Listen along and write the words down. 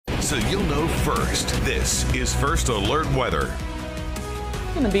so you'll know first. This is First Alert Weather.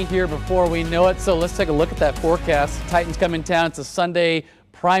 Going to be here before we know it, so let's take a look at that forecast. Titans come in town. It's a Sunday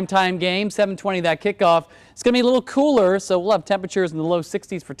primetime game, 7:20 that kickoff. It's going to be a little cooler, so we'll have temperatures in the low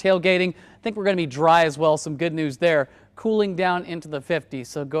 60s for tailgating. I think we're going to be dry as well. Some good news there. Cooling down into the 50s,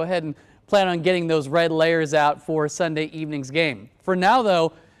 so go ahead and plan on getting those red layers out for Sunday evening's game. For now,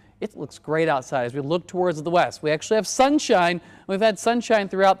 though, it looks great outside as we look towards the west. We actually have sunshine. We've had sunshine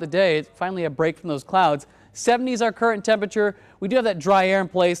throughout the day. It's finally a break from those clouds. 70s our current temperature. We do have that dry air in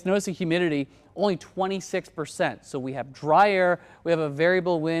place. Notice the humidity, only 26%. So we have dry air. We have a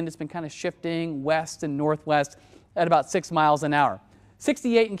variable wind. It's been kind of shifting west and northwest at about 6 miles an hour.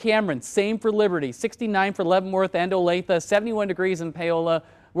 68 in Cameron, same for Liberty. 69 for Leavenworth and Olathe. 71 degrees in Paola.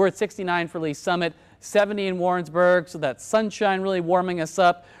 We're at 69 for Lee Summit. 70 in Warrensburg. So that sunshine really warming us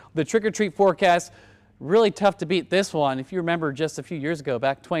up. The trick-or-treat forecast, really tough to beat this one. If you remember just a few years ago,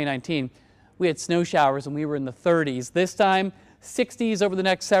 back 2019, we had snow showers and we were in the 30s. This time, 60s over the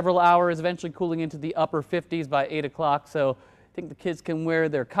next several hours, eventually cooling into the upper 50s by 8 o'clock. So I think the kids can wear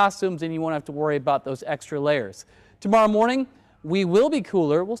their costumes and you won't have to worry about those extra layers. Tomorrow morning, we will be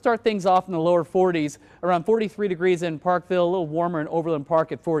cooler. We'll start things off in the lower 40s, around 43 degrees in Parkville, a little warmer in Overland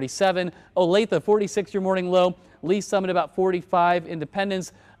Park at 47. Olathe, 46 your morning low. Lee Summit about 45.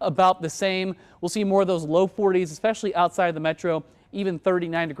 Independence about the same. We'll see more of those low 40s, especially outside of the metro, even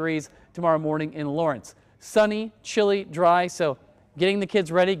 39 degrees tomorrow morning in Lawrence. Sunny, chilly, dry, so getting the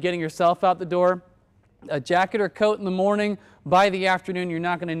kids ready, getting yourself out the door. A jacket or coat in the morning. By the afternoon, you're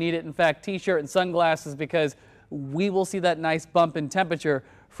not going to need it. In fact, t-shirt and sunglasses, because we will see that nice bump in temperature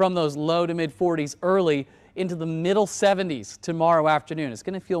from those low to mid 40s early into the middle 70s tomorrow afternoon. It's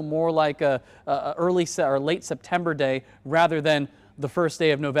going to feel more like a early or late September day rather than the first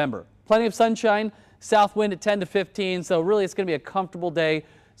day of November. Plenty of sunshine, south wind at 10 to 15, so really it's going to be a comfortable day.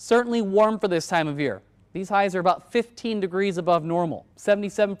 Certainly warm for this time of year. These highs are about 15 degrees above normal.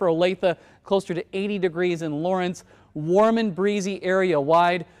 77 for Olathe, closer to 80 degrees in Lawrence. Warm and breezy area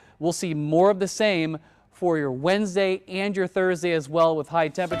wide. We'll see more of the same for your Wednesday and your Thursday as well, with high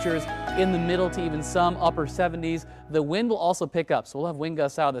temperatures in the middle to even some upper 70s. The wind will also pick up, so we'll have wind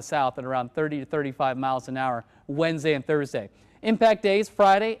gusts out of the south at around 30 to 35 miles an hour Wednesday and Thursday. Impact days,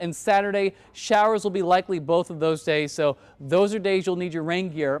 Friday and Saturday. Showers will be likely both of those days, so those are days you'll need your rain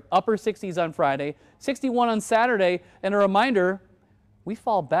gear. Upper 60s on Friday, 61 on Saturday, and a reminder, we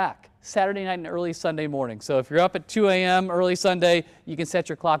fall back Saturday night and early Sunday morning. So if you're up at 2 a.m. early Sunday, you can set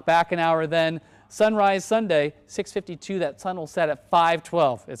your clock back an hour then. Sunrise Sunday, 6:52, that sun will set at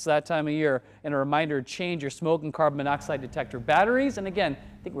 5:12. It's that time of year. And a reminder, change your smoke and carbon monoxide detector batteries. And again,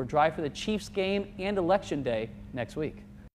 I think we're dry for the Chiefs game and Election Day next week.